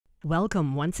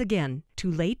Welcome once again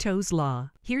to Lehto's Law.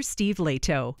 Here's Steve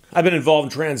Lehto. I've been involved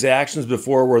in transactions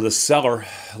before where the seller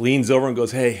leans over and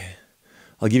goes, "Hey,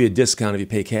 I'll give you a discount if you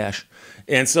pay cash."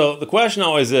 And so the question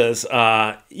always is,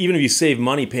 even if you save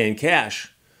money paying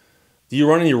cash, do you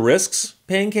run any risks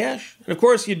paying cash? And of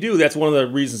course you do. That's one of the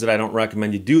reasons that I don't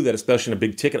recommend you do that, especially in a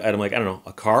big ticket item like, I don't know,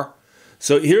 a car.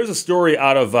 So here's a story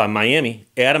out of Miami.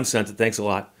 Adam sent it, thanks a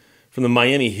lot. From the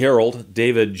Miami Herald,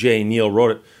 David J. Neal wrote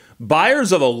it.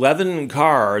 Buyers of 11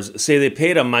 cars say they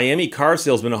paid a Miami car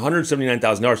salesman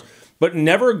 $179,000, but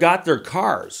never got their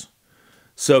cars.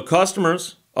 So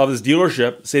customers of this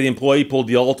dealership say the employee pulled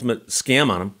the ultimate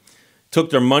scam on them, took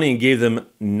their money and gave them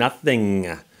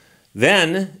nothing.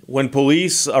 Then, when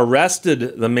police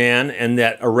arrested the man and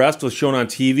that arrest was shown on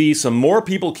TV, some more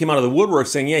people came out of the woodwork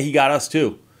saying, yeah, he got us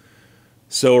too.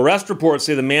 So arrest reports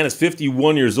say the man is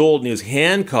 51 years old and he was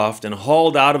handcuffed and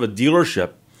hauled out of a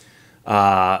dealership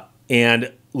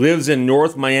and lives in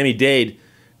North Miami-Dade.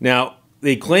 Now,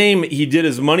 they claim he did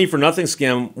his money for nothing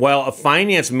scam while a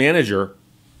finance manager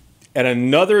at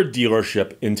another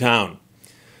dealership in town.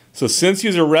 So since he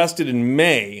was arrested in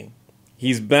May,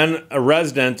 he's been a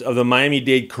resident of the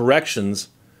Miami-Dade Corrections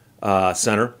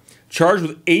Center, charged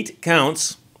with 8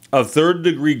 counts of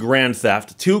third-degree grand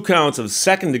theft, 2 counts of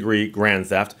second-degree grand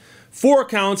theft, 4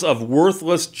 counts of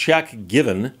worthless check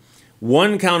given,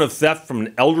 1 count of theft from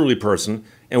an elderly person,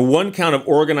 and 1 count of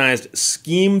organized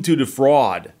scheme to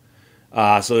defraud.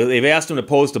 So they've asked him to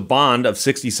post a bond of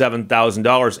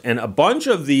 $67,000. And a bunch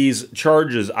of these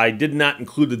charges, I did not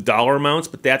include the dollar amounts,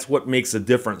 but that's what makes the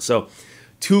difference. So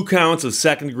 2 counts of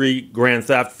second-degree grand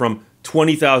theft from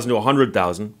 $20,000 to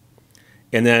 $100,000.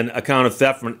 And then a count of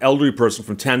theft from an elderly person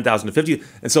from $10,000 to $50,000.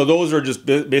 And so those are just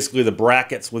basically the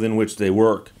brackets within which they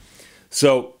work.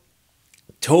 So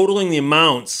totaling the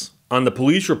amounts on the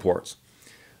police reports,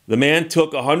 the man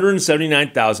took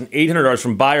 $179,800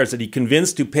 from buyers that he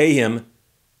convinced to pay him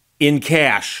in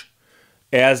cash.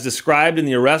 As described in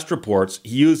the arrest reports,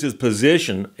 he used his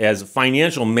position as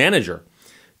financial manager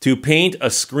to paint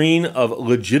a screen of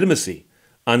legitimacy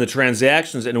on the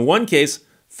transactions, and in one case,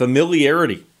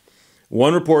 familiarity.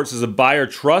 One report says a buyer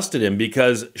trusted him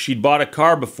because she'd bought a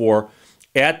car before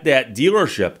at that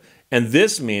dealership, and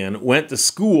this man went to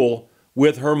school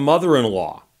with her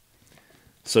mother-in-law.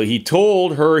 So he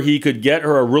told her he could get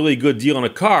her a really good deal on a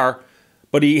car,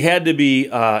 but it had to be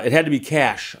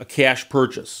cash, a cash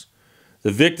purchase.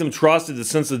 The victim trusted that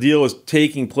since the deal was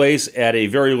taking place at a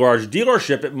very large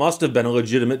dealership, it must have been a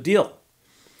legitimate deal.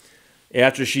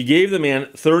 After she gave the man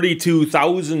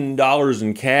 $32,000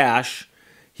 in cash,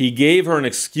 he gave her an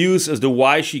excuse as to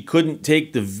why she couldn't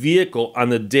take the vehicle on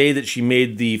the day that she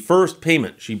made the first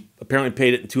payment. She apparently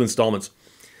paid it in 2 installments.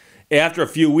 After a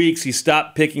few weeks, he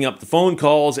stopped picking up the phone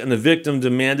calls, and the victim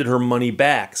demanded her money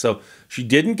back. So she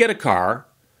didn't get a car.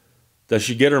 Does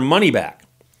she get her money back?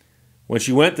 When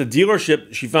she went to the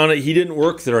dealership, she found out he didn't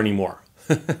work there anymore.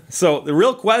 So the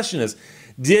real question is,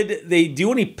 did they do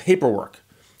any paperwork?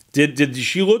 Did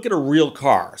she look at a real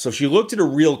car? So if she looked at a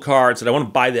real car and said, I want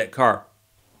to buy that car,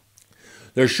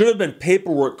 there should have been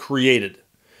paperwork created.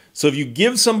 So if you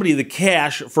give somebody the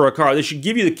cash for a car, they should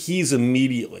give you the keys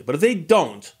immediately. But if they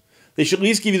don't, they should at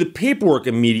least give you the paperwork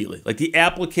immediately, like the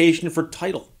application for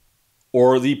title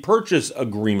or the purchase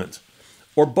agreement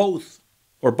or both.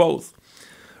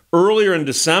 Earlier in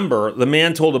December, the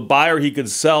man told a buyer he could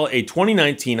sell a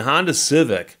 2019 Honda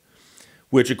Civic,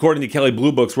 which according to Kelley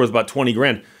Blue Book's worth about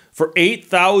 $20,000, for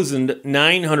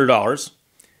 $8,900.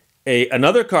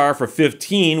 Another car for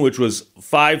 $15,000, which was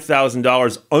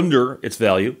 $5,000 under its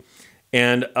value,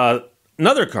 and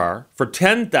another car for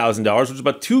 $10,000, which was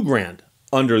about $2,000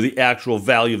 under the actual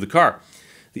value of the car.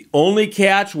 The only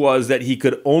catch was that he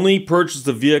could only purchase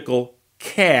the vehicle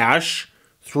cash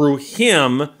through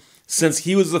him since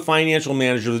he was the financial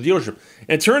manager of the dealership.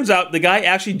 And it turns out the guy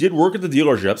actually did work at the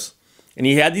dealerships, and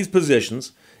he had these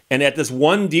positions, and at this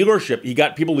one dealership, he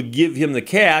got people to give him the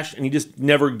cash, and he just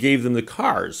never gave them the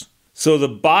cars. So the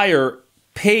buyer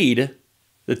paid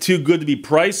the too good to be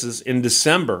prices in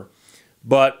December,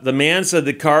 but the man said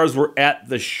the cars were at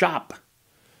the shop.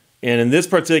 And in this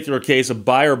particular case, a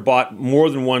buyer bought more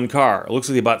than one car. It looks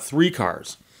like they bought 3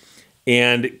 cars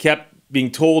and kept being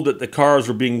told that the cars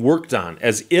were being worked on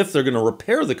as if they're going to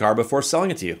repair the car before selling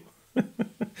it to you.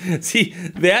 See,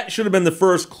 that should have been the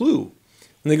first clue.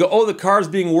 And they go, oh, the car's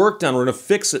being worked on. We're going to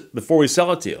fix it before we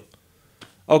sell it to you.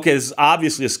 Okay, this is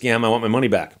obviously a scam. I want my money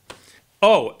back.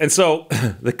 Oh, and so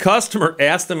the customer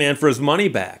asked the man for his money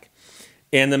back.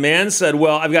 And the man said,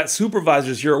 well, I've got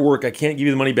supervisors here at work. I can't give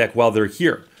you the money back while they're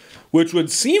here, which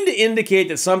would seem to indicate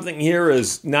that something here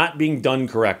is not being done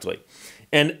correctly.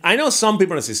 And I know some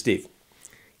people are going to say, Steve,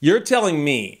 You're telling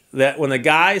me that when the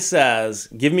guy says,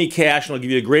 give me cash and I'll give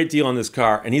you a great deal on this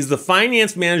car, and he's the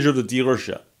finance manager of the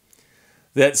dealership,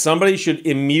 that somebody should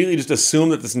immediately just assume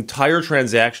that this entire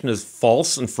transaction is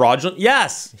false and fraudulent?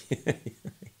 Yes.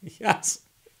 Yes.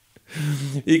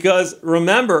 Because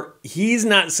remember, he's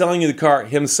not selling you the car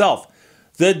himself.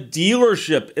 The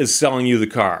dealership is selling you the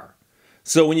car.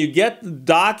 So when you get the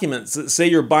documents that say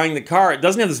you're buying the car, it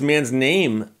doesn't have this man's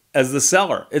name as the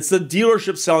seller. It's the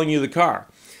dealership selling you the car.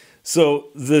 So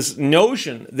this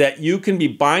notion that you can be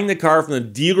buying the car from the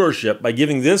dealership by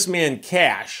giving this man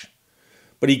cash,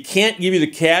 but he can't give you the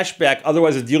cash back,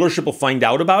 otherwise the dealership will find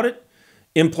out about it,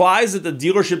 implies that the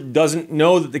dealership doesn't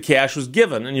know that the cash was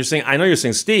given. And you're saying, I know you're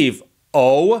saying, Steve,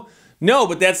 oh, no,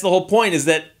 but that's the whole point, is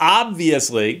that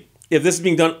obviously, if this is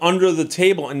being done under the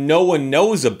table and no one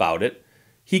knows about it,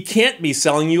 he can't be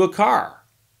selling you a car.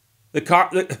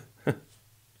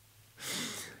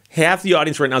 Half the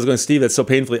audience right now is going, Steve, that's so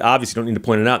painfully obvious, you don't need to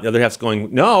point it out. The other half's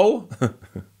going, no.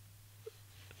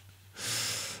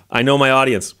 I know my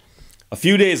audience. A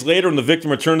few days later, when the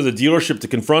victim returned to the dealership to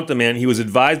confront the man, he was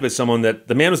advised by someone that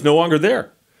the man was no longer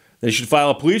there. They should file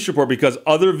a police report because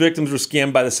other victims were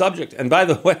scammed by the subject. And by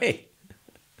the way,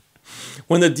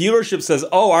 when the dealership says,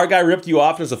 oh, our guy ripped you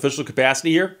off in his official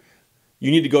capacity here,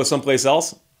 you need to go someplace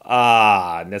else.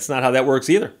 That's not how that works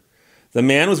either. The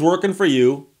man was working for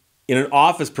you in an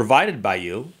office provided by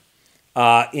you,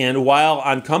 and while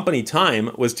on company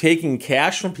time was taking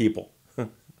cash from people,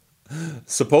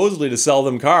 supposedly to sell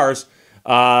them cars.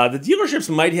 The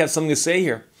dealerships might have something to say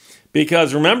here.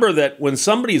 Because remember that when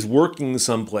somebody's working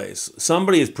someplace,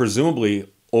 somebody is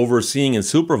presumably overseeing and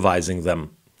supervising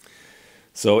them.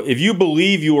 So if you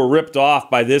believe you were ripped off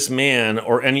by this man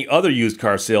or any other used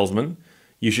car salesman,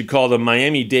 you should call the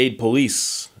Miami-Dade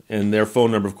police. And their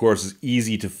phone number, of course, is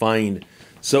easy to find.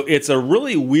 So it's a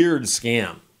really weird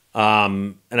scam.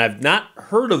 And I've not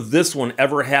heard of this one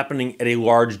ever happening at a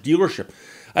large dealership.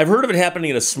 I've heard of it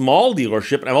happening at a small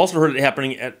dealership, and I've also heard it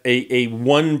happening at a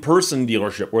one-person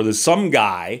dealership where there's some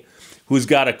guy who's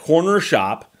got a corner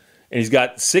shop, and he's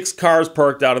got 6 cars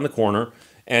parked out in the corner,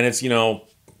 and it's,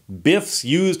 Biff's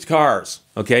used cars,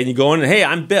 okay? And you go in and, hey,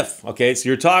 I'm Biff, okay? So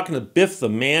you're talking to Biff, the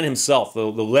man himself, the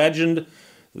legend.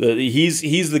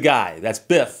 He's the guy. That's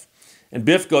Biff. And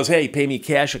Biff goes, hey, pay me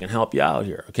cash. I can help you out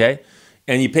here, okay?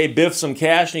 And you pay Biff some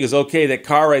cash, and he goes, okay, that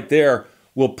car right there,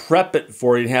 we'll prep it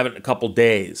for you and have it in a couple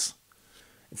days.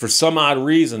 For some odd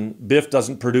reason, Biff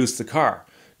doesn't produce the car.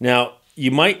 Now,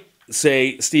 you might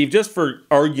say, Steve, just for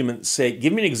argument's sake,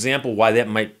 give me an example why that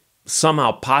might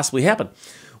somehow possibly happen.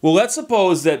 Well, let's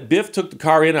suppose that Biff took the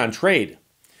car in on trade,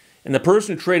 and the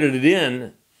person who traded it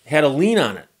in had a lien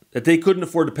on it that they couldn't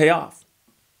afford to pay off.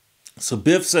 So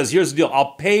Biff says, here's the deal.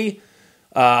 I'll pay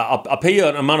you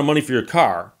an amount of money for your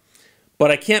car, but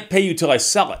I can't pay you till I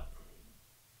sell it.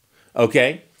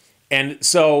 Okay? And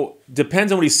so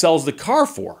depends on what he sells the car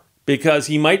for, because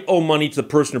he might owe money to the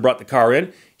person who brought the car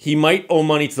in, he might owe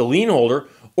money to the lien holder,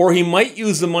 or he might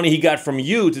use the money he got from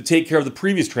you to take care of the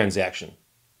previous transaction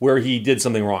where he did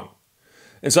something wrong.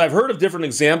 And so I've heard of different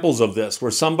examples of this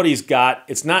where somebody's got,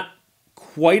 it's not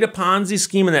quite a Ponzi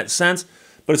scheme in that sense,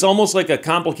 but it's almost like a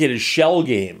complicated shell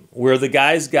game where the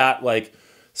guy's got like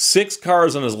 6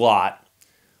 cars on his lot,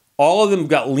 all of them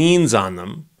got liens on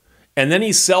them, and then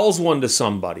he sells one to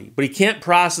somebody, but he can't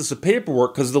process the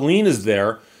paperwork because the lien is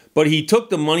there, but he took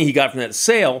the money he got from that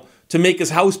sale to make his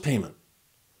house payment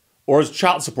or his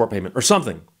child support payment or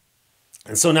something.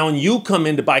 And so now when you come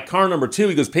in to buy car number 2,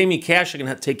 he goes, pay me cash, I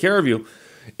can take care of you.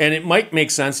 And it might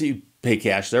make sense that you pay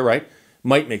cash there, right?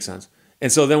 Might make sense.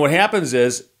 And so then what happens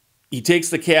is he takes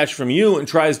the cash from you and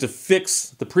tries to fix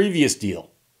the previous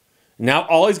deal. Now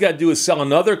all he's got to do is sell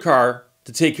another car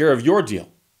to take care of your deal.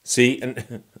 See?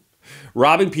 And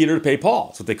robbing Peter to pay Paul.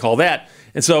 That's what they call that.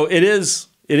 And so it is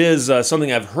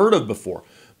something I've heard of before,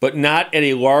 but not at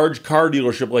a large car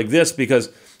dealership like this,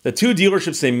 because the 2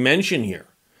 dealerships they mention here,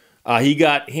 he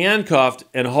got handcuffed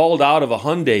and hauled out of a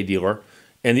Hyundai dealer,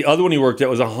 and the other one he worked at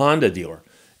was a Honda dealer.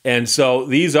 And so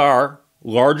these are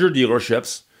larger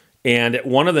dealerships, and at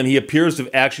one of them he appears to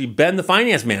have actually been the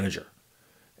finance manager.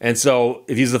 And so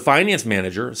if he's the finance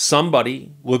manager,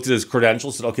 somebody looked at his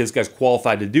credentials and said, okay, this guy's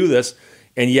qualified to do this.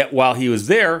 And yet while he was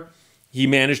there, he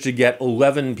managed to get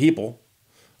 11 people.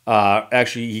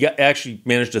 He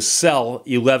managed to sell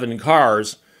 11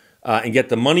 cars and get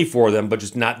the money for them, but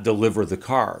just not deliver the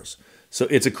cars. So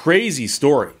it's a crazy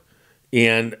story.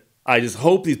 And I just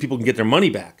hope these people can get their money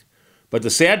back. But the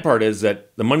sad part is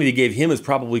that the money they gave him is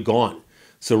probably gone.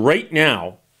 So right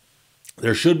now,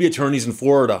 there should be attorneys in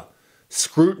Florida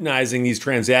scrutinizing these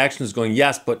transactions going,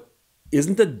 yes, but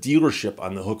isn't the dealership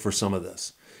on the hook for some of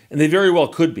this? and they very well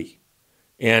could be.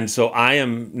 And so I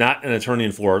am not an attorney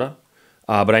in Florida,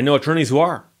 but I know attorneys who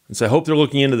are. And so I hope they're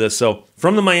looking into this. So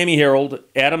from the Miami Herald,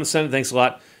 Adam sent it, thanks a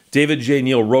lot. David J.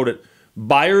 Neal wrote it.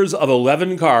 Buyers of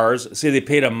 11 cars say they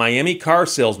paid a Miami car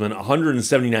salesman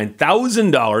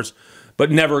 $179,000,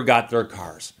 but never got their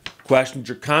cars. Questions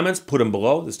or comments, put them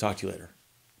below. Let's talk to you later.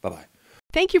 Bye-bye.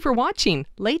 Thank you for watching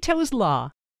Lehto's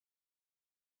Law.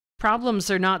 Problems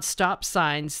are not stop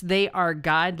signs, they are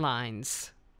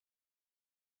guidelines.